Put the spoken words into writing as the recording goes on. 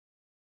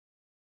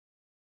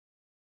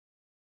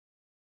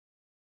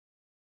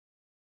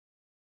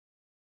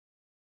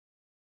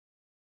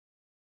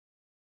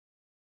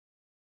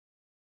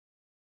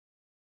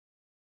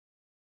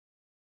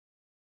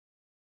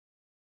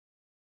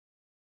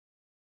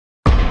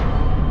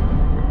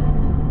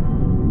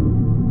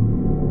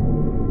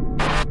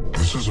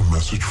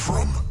message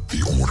from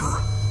the Order.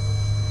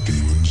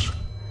 Demons,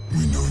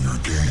 we know your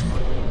game.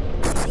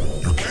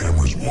 Your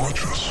cameras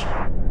watch us.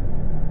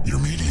 Your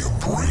media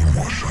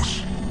brainwash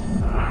us.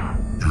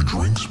 Your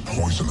drinks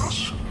poison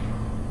us.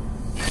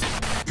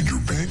 And your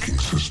banking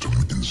system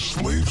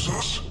enslaves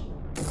us.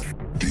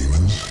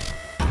 Demons,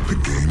 the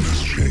game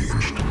has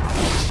changed.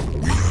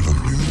 We have a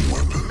new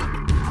weapon.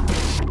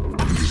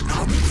 And he's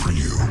coming for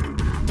you.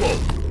 Whoa.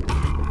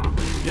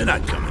 You're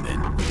not coming in.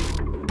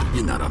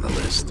 You're not on the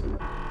list.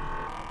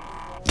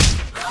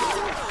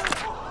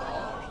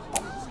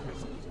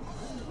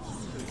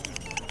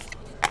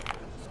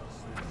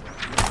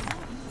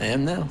 I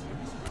am now.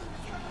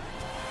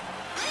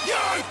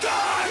 Your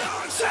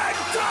God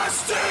sent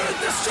us to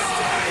destroy!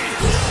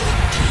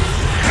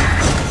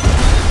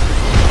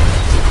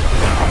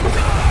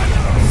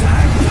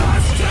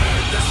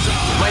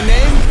 My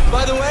name,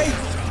 by the way,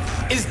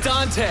 is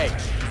Dante.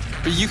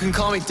 But you can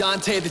call me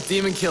Dante the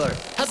Demon Killer.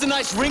 Has a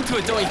nice ring to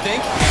it, don't you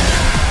think?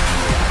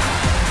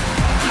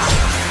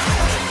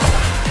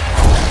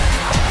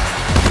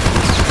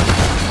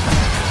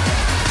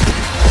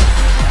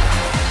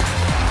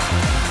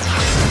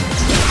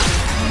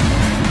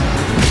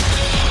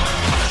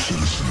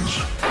 Citizens,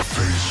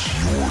 face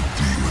your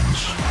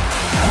demons.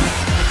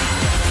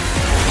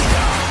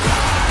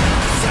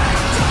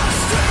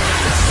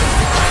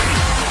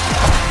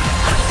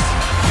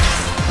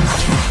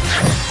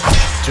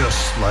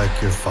 Just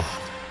like your father.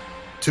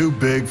 Too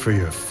big for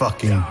your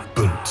fucking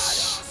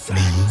boots.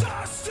 Me,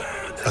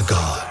 a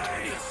god,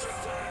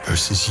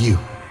 versus you,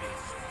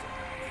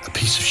 a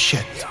piece of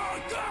shit.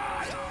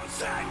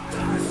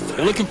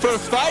 You looking for a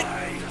fight?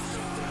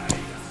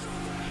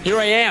 Here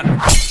I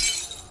am.